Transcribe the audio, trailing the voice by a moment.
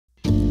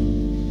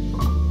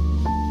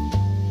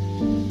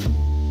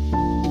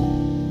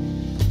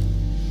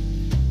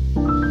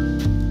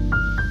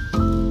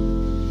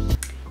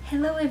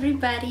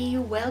everybody,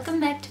 welcome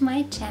back to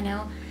my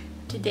channel.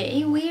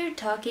 Today we are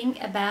talking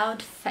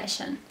about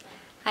fashion.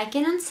 I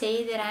cannot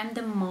say that I'm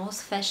the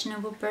most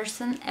fashionable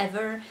person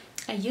ever.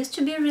 I used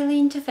to be really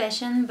into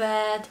fashion,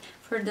 but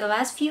for the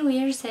last few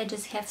years I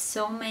just have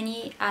so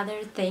many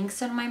other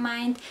things on my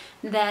mind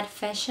that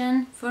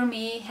fashion for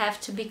me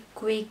have to be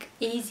quick,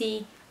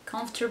 easy,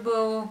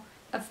 comfortable.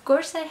 Of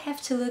course I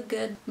have to look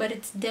good, but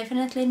it's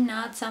definitely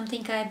not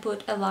something I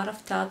put a lot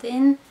of thought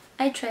in.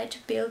 I try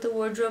to build a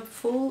wardrobe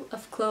full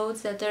of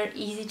clothes that are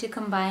easy to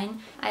combine.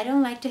 I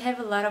don't like to have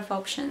a lot of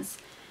options.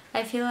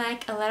 I feel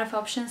like a lot of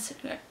options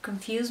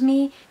confuse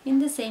me. In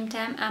the same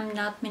time, I'm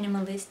not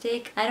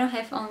minimalistic. I don't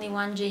have only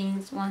one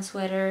jeans, one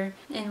sweater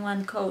and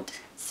one coat.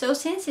 So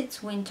since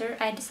it's winter,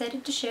 I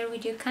decided to share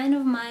with you kind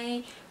of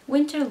my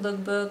winter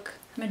lookbook.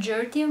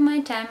 Majority of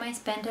my time I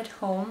spend at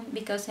home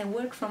because I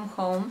work from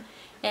home,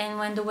 and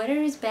when the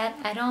weather is bad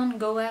I don't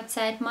go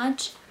outside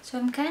much. So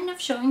I'm kind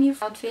of showing you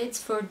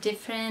outfits for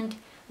different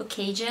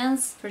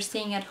occasions, for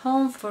staying at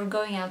home, for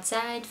going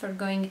outside, for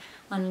going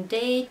on a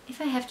date. If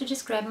I have to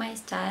describe my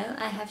style,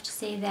 I have to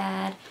say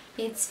that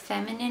it's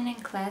feminine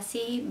and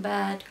classy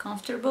but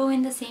comfortable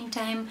in the same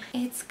time.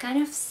 It's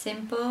kind of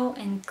simple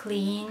and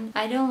clean.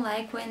 I don't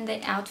like when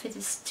the outfit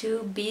is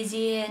too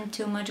busy and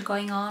too much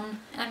going on.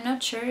 I'm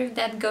not sure if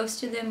that goes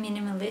to the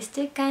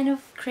minimalistic kind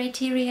of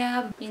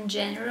criteria. In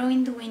general,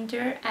 in the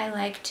winter I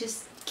like to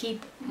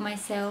keep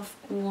myself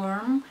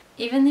warm.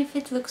 Even if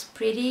it looks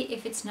pretty,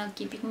 if it's not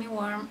keeping me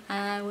warm,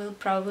 I will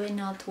probably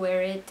not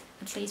wear it,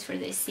 at least for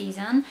this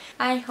season.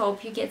 I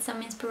hope you get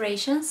some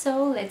inspiration,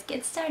 so let's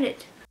get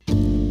started.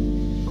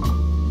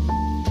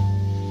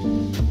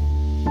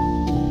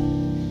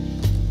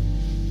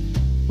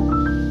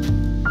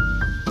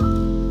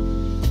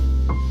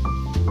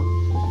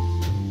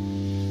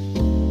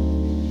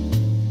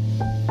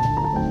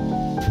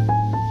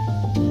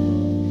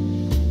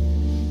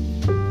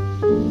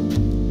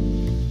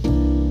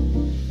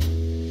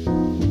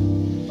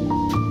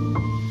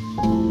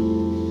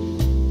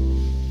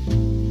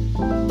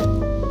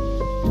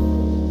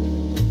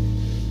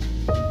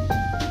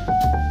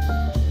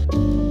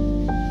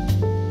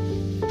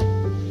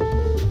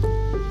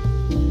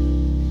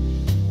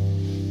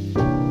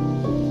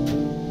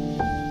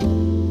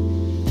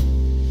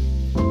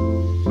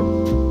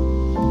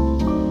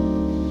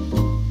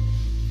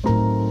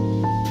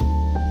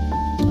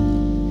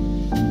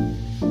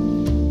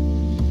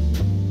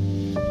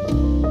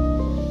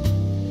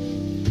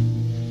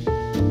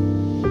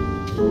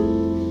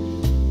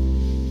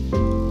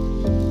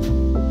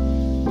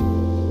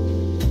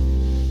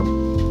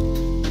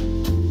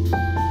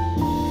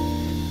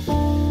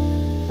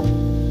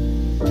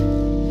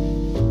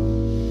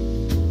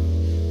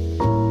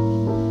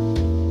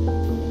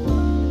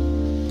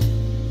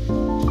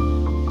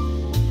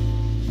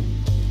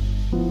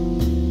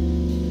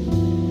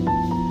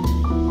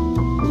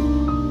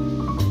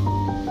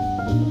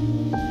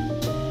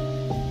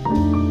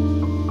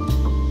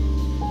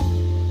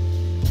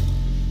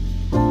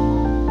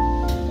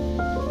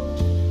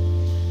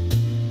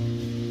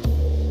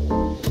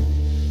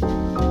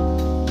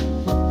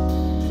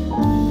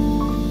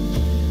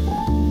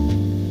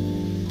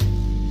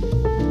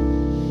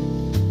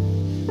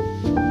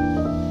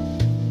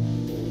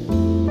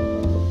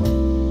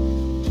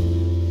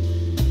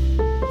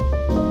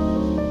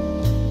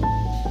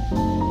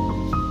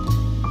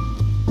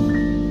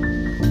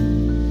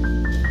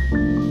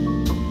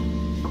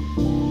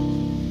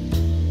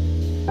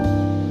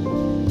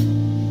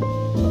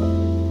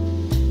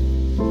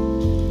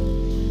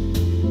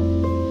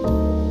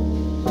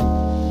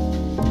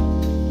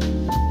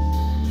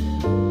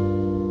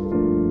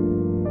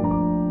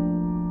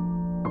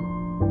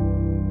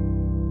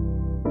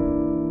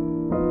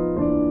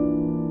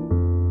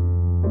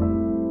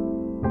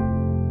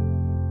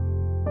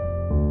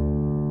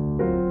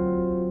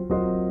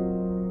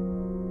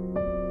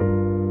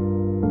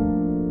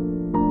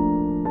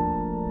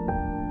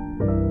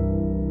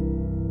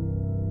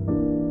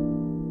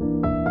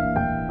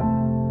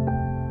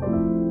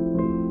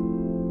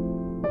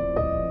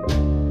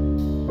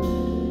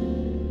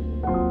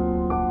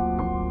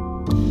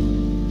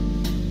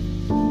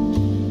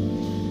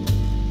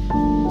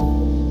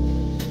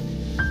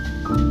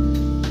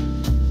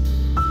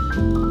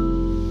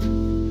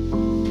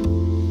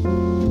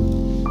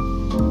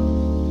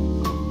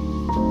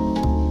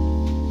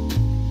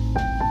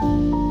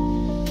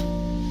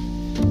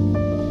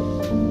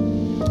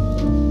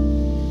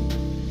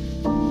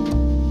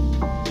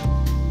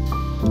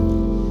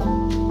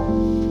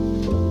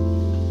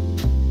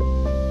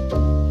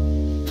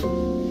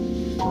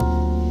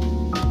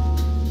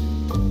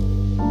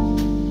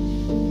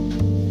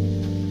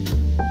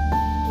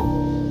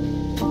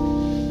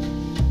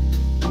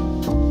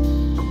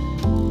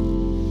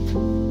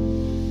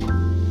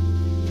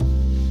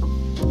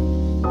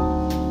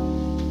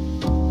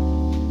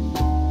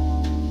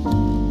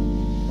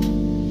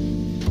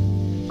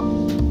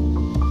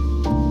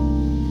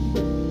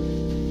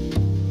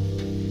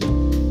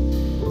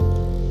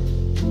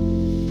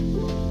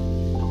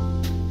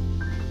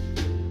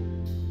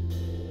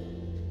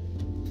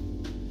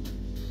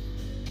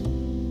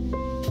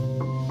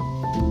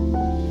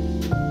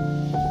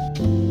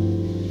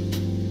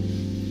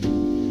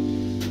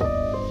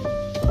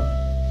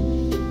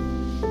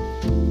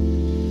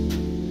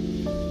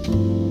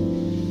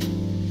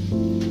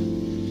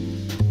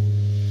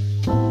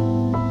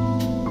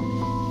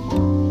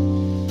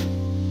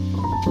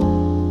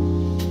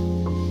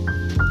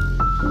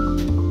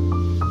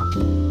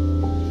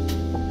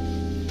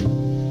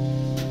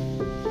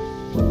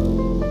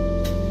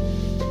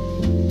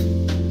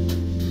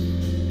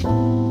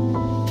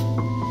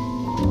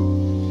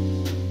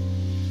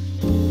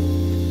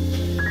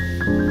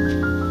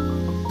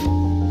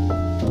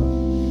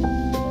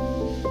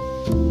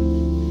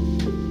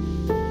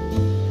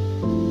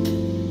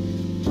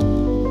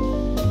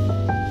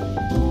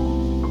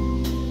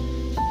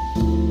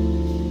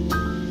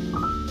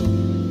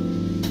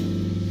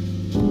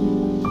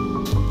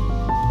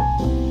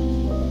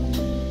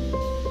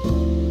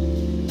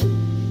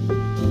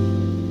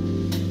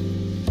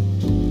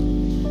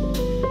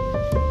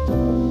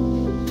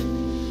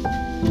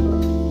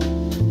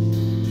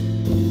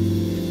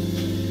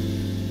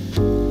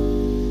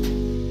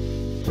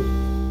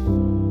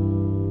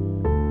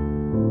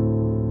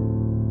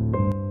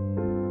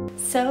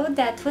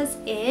 that was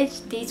it.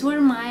 These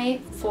were my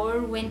 4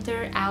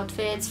 winter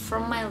outfits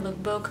from my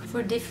lookbook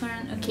for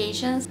different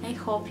occasions. I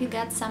hope you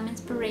got some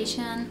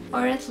inspiration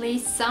or at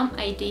least some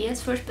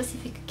ideas for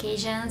specific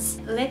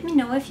occasions. Let me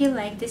know if you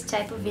like this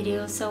type of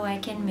video so I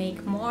can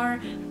make more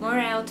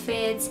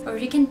outfits, or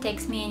you can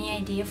text me any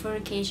idea for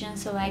occasion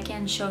so I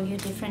can show you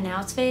different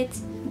outfits.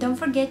 Don't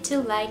forget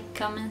to like,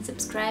 comment,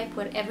 subscribe,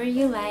 whatever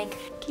you like.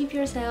 Keep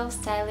yourself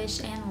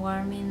stylish and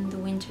warm in the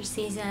winter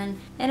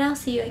season, and I'll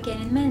see you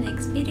again in my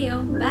next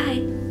video.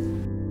 Bye!